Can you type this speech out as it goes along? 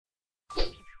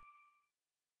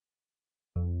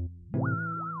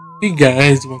Hey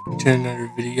guys, welcome to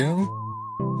another video.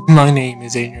 My name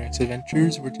is Ignorance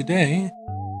Adventures, where today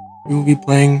we will be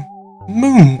playing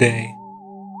Moonday.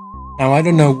 Now I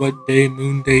don't know what day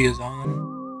Moonday is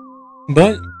on,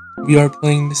 but we are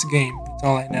playing this game, that's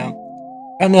all I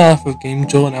know. Found it off of Game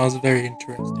Joel and I was very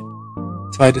interested,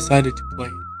 so I decided to play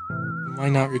it. Why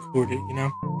not record it, you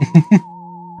know?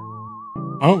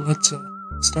 Oh, let's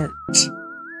start.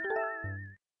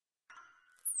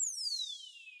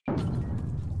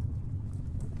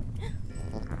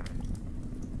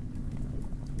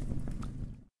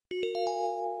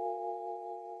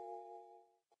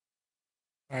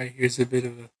 Alright, here's a bit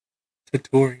of a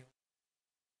tutorial.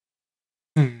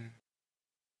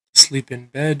 Sleep in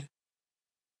bed.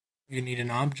 You need an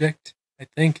object, I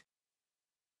think.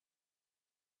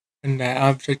 And that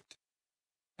object...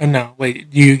 Oh no, wait,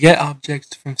 do you get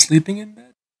objects from sleeping in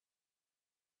bed?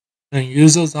 And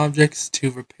use those objects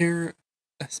to repair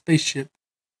a spaceship.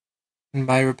 And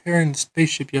by repairing the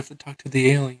spaceship, you have to talk to the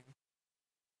alien.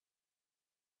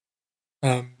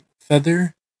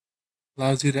 Feather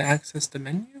allows you to access the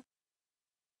menu?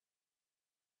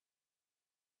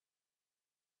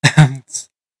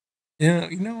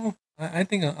 I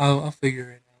think I'll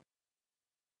figure it out.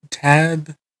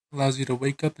 Tab allows you to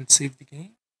wake up and save the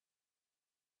game.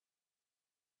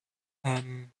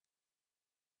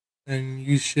 Then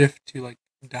use shift to like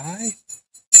die,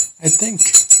 I think.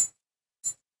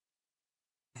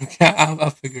 Okay, I'll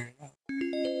figure it out.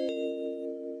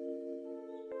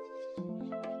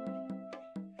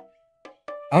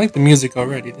 I like the music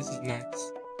already. This is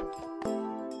nice.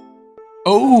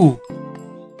 Oh!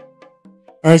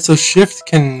 Alright, so shift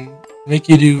can make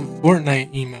you do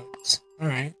Fortnite emotes.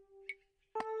 Alright.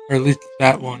 Or at least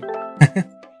that one.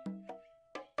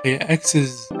 Okay, X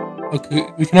is... Okay,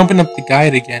 we can open up the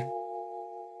guide again.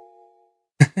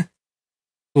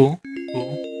 Cool.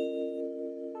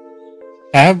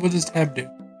 Tab? What does tab do?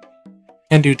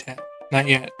 Can't do tab. Not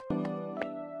yet.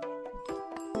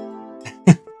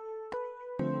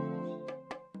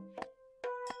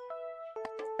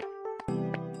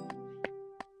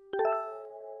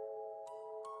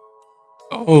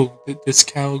 Oh, this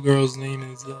cowgirl's name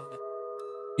is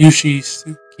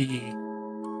Yushisuki.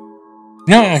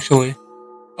 No, actually.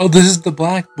 Oh, this is the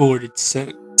blackboard it's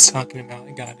talking about.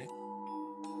 I got it.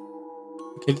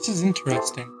 Okay, this is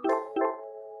interesting.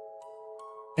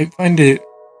 I find it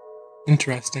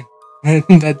interesting.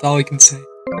 That's all I can say.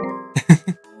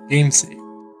 Game save.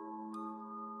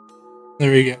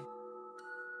 There we go.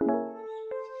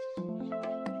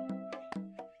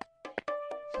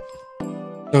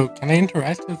 So, can I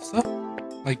interact with stuff?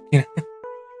 Like, you know...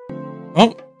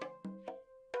 Oh!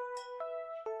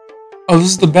 Oh, this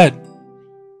is the bed.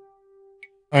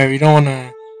 Alright, we don't want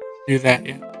to do that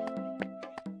yet.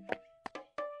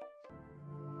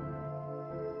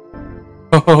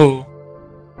 Oh!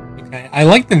 Okay, I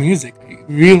like the music. I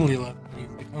really love the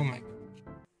music. Oh my gosh.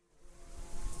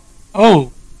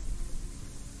 Oh!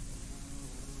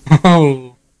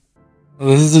 Oh! Well,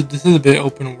 this is a bit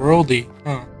open worldy,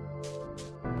 huh?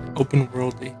 Open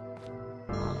worldy.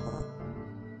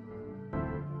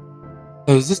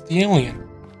 So is this the alien?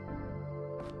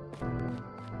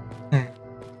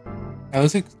 Now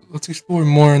let's explore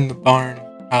more in the barn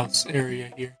house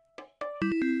area here.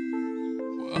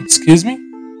 Excuse me?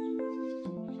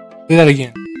 Say that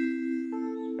again.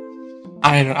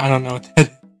 I don't know what that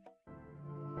is.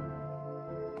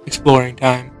 Exploring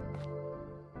time.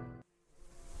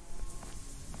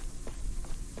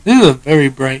 This is a very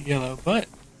bright yellow, but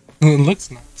it looks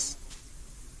nice.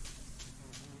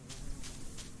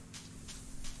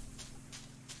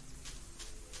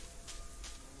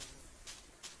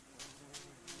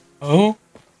 Oh?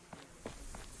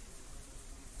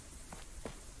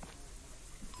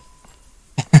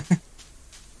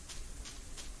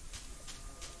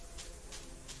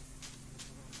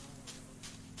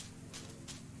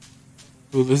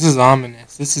 Ooh, this is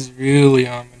ominous. This is really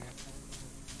ominous.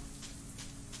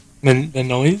 The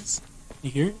noise?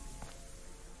 You hear it?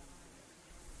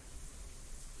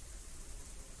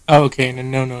 Oh, okay,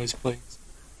 and no noise plays.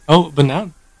 Oh, but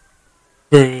now...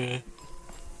 Bruh.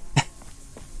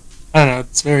 I don't know,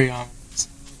 it's very ominous.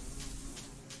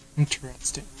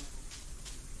 Interesting.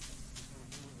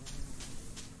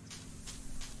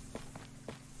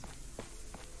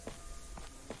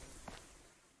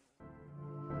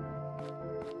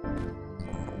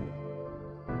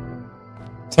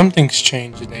 Something's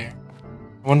changed there.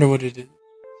 I wonder what it is.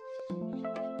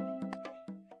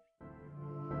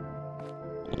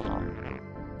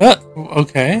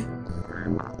 Okay.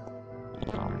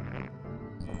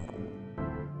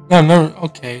 No,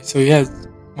 okay, so he has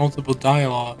multiple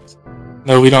dialogues.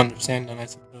 No, we don't understand them, I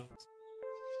suppose.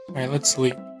 Alright, let's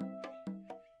sleep.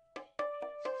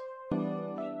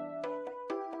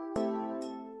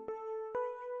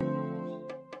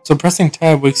 So pressing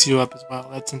tab wakes you up as well.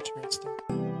 That's interesting.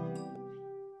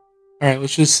 Alright,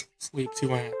 let's just sleep, see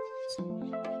what happens.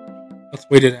 Let's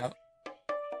wait it out.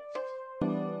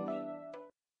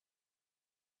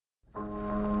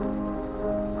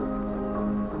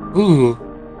 Ooh.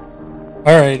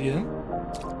 Alright, yeah.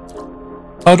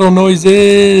 Puddle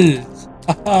noises!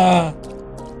 Haha!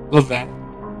 Love that.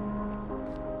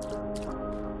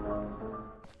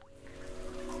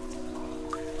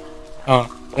 Oh,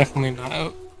 definitely not.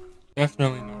 Oh,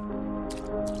 definitely not.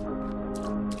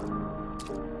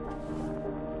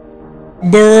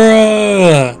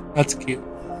 Bruh! That's cute.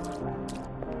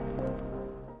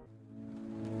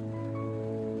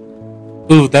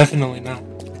 Ooh, definitely not.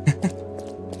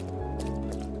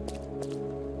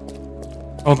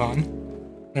 Hold on.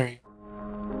 There you go.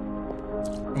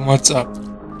 And what's up?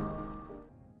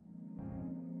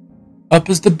 Up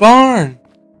is the barn!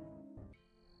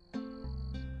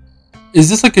 Is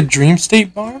this like a dream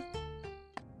state barn?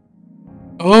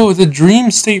 Oh, the dream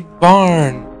state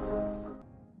barn!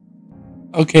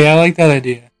 Okay, I like that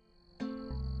idea.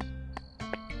 And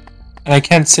I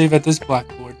can't save at this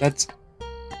blackboard. That's...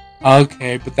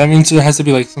 Okay, but that means there has to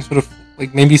be like some sort of...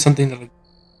 Like maybe something that... Like,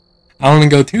 I don't want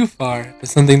to go too far, but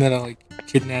something that'll like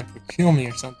kidnap or kill me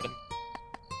or something.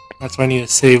 That's why I need to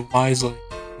save wisely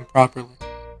and properly.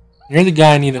 You're the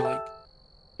guy I need to like...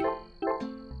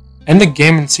 End the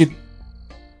game and see...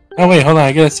 Oh wait, hold on,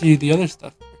 I gotta see the other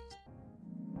stuff first.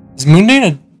 Is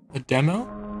Moonday a demo?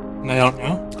 And I don't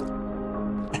know?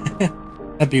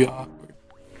 That'd be awkward.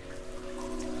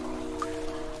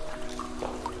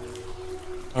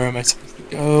 Where am I supposed to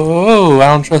go? Oh, I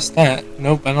don't trust that.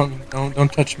 Nope, I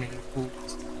don't touch me, you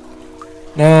fools.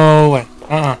 No way.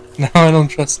 No, I don't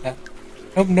trust that.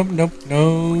 Nope,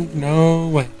 no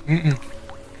way.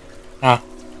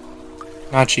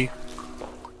 Not you.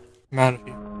 I'm out of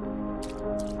here.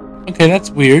 Okay, that's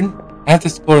weird. I have to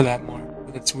explore that more,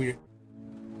 but that's weird.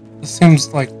 This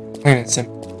seems like plain and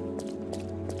simple.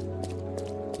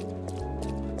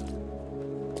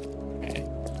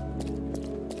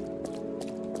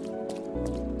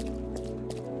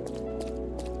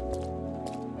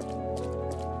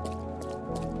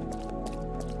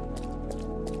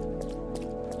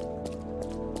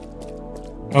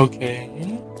 Okay.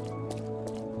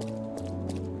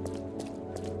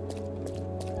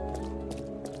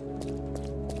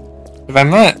 If I'm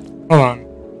not, hold on.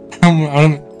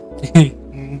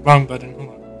 Wrong button. Hold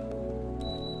on.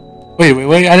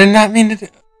 Wait! I did not mean to.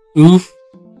 Oof.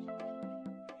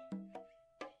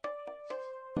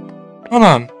 Hold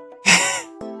on.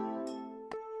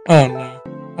 Oh no.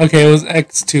 Okay, it was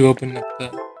X to open up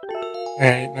the.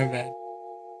 Alright, my bad.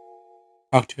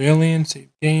 Talk to alien, save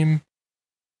game.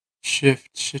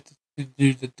 Shift to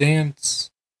do the dance.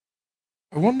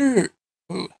 I wonder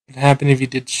what would happen if you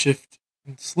did shift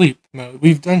in sleep mode.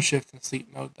 We've done shift in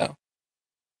sleep mode though.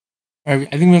 Alright,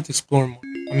 I think we have to explore more.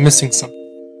 I'm missing something.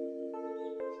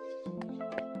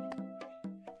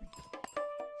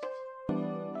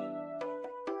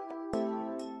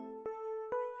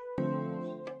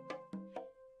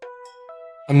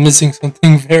 I'm missing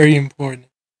something very important.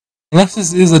 Unless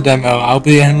this is a demo, I'll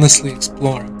be endlessly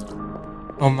exploring.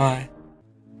 Oh my.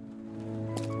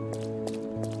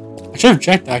 I should have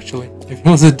checked actually, if it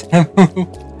was a demo.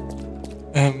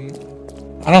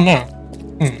 I don't know.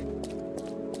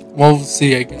 Well, we'll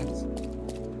see, I guess.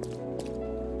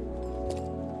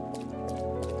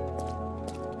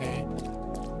 Okay.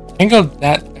 Can't go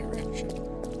that direction.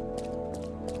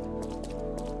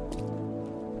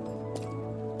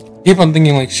 Keep on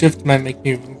thinking like shift might make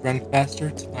me run faster,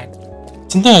 it's fine.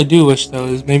 Something I do wish though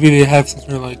is maybe they have some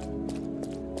sort of like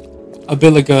a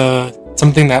bit like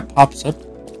something that pops up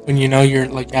when you know you're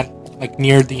like at like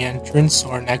near the entrance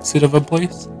or an exit of a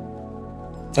place.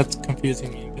 That's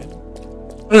confusing me a bit.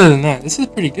 Other than that, this is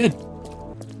pretty good.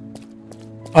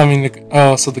 I mean,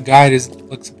 so the guide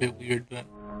looks a bit weird, but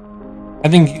I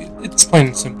think it's plain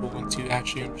and simple once you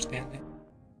actually understand it.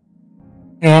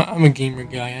 You know, I'm a gamer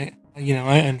guy.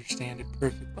 I understand it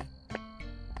perfectly.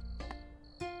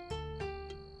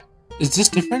 Is this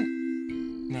different?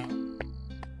 No.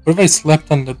 What if I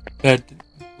slept on the bed?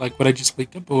 Like, would I just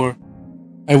wake up, or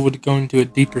I would go into a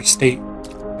deeper state?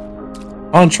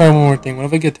 I want to try one more thing. What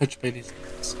if I get touched by these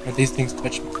things? Or these things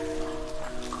touch me?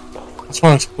 I just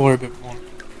want to explore a bit more.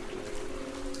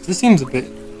 This seems a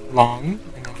bit long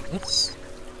and endless.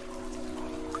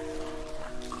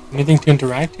 Anything to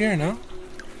interact here? No?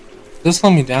 This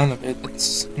slow me down a bit.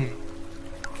 It's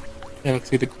yeah, let's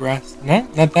see the grass. No,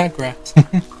 not that grass.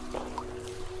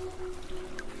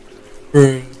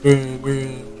 Bruh, bruh,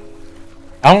 bruh.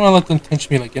 I don't want to let them touch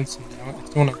me like instantly. I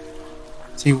still want to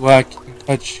see what I can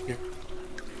touch here.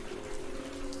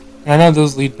 And I know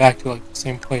those lead back to like the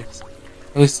same place. Or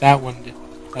at least that one did.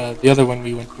 The other one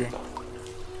we went through.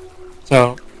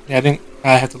 So yeah, I think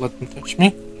I have to let them touch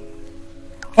me.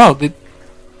 Oh,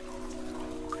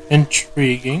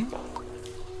 intriguing.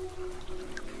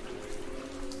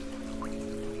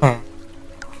 Huh? Are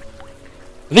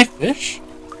they fish?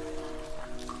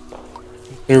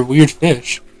 They're weird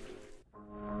fish.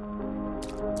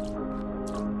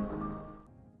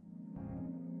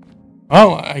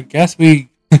 Oh, I guess we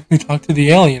we talked to the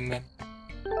alien then.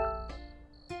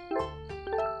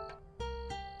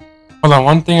 Hold on,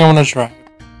 one thing I want to try.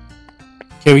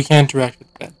 Okay, we can't interact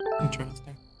with that.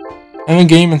 Interesting. End the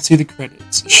game and see the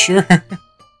credits. Sure.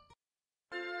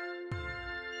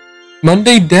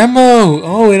 Monday demo!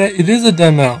 Oh, it is a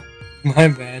demo. My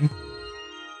bad.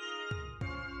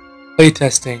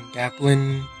 Playtesting.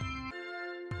 Gaplin.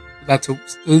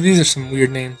 These are some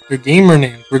weird names. They're gamer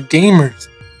names. We're gamers.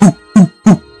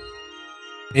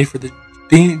 Made for the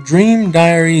Dream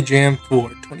Diary Jam 4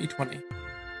 2020.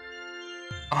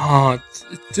 Oh, it's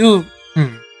still.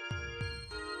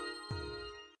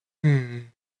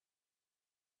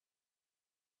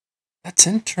 That's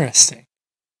interesting.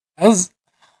 I was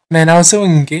so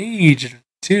engaged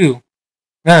too.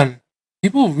 Man,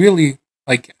 people really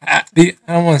like. I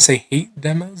don't want to say hate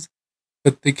demos,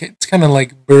 but it's kind of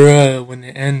like bruh when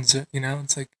it ends.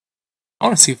 It's like I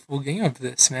want to see a full game of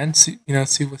this, man. See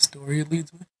what story it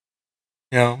leads with.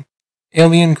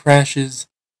 Alien crashes.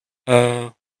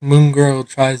 Moon Girl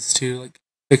tries to like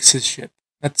fix his ship.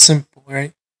 That's simple,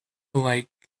 right? But, like,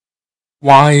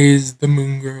 why is the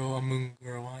Moon Girl a Moon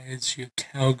Girl? Why is she a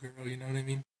cowgirl? You know what I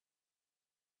mean?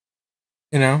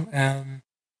 I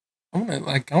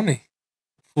want a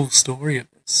full story of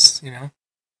this.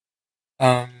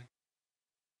 Um,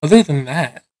 Other than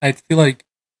that, I feel like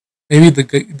maybe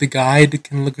the guide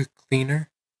can look cleaner.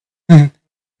 It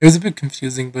was a bit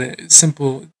confusing, but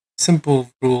simple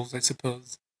rules, I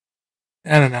suppose.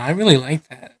 I don't know. I really like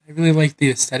that. I really like the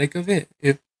aesthetic of it.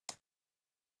 It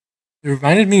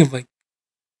reminded me of like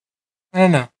I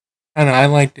don't know. I don't know. I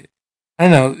liked it. I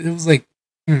don't know. It was like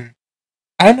I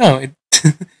don't know.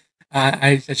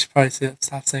 I should probably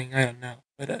stop saying I don't know,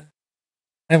 but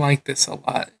I like this a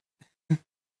lot.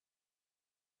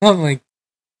 Not like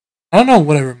I don't know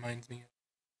what it reminds me of.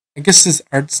 I guess this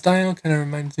art style kind of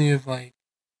reminds me of like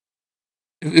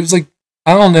it was like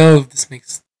I don't know if this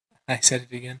makes I said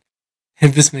it again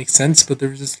if this makes sense, but there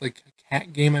was this like a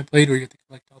cat game I played where you have to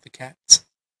collect all the cats.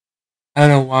 I don't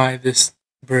know why this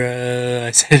bruh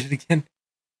I said it again,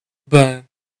 but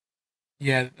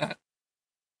yeah, I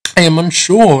am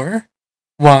unsure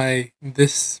why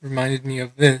this reminded me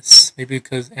of this. Maybe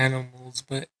because animals,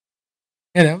 but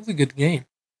yeah, that was a good game.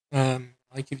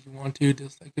 Like if you want to,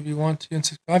 dislike if you want to, and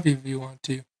subscribe if you want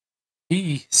to.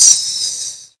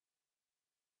 Peace.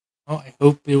 Oh, I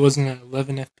hope it wasn't at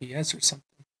 11 FPS or something.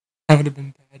 That would have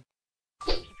been bad.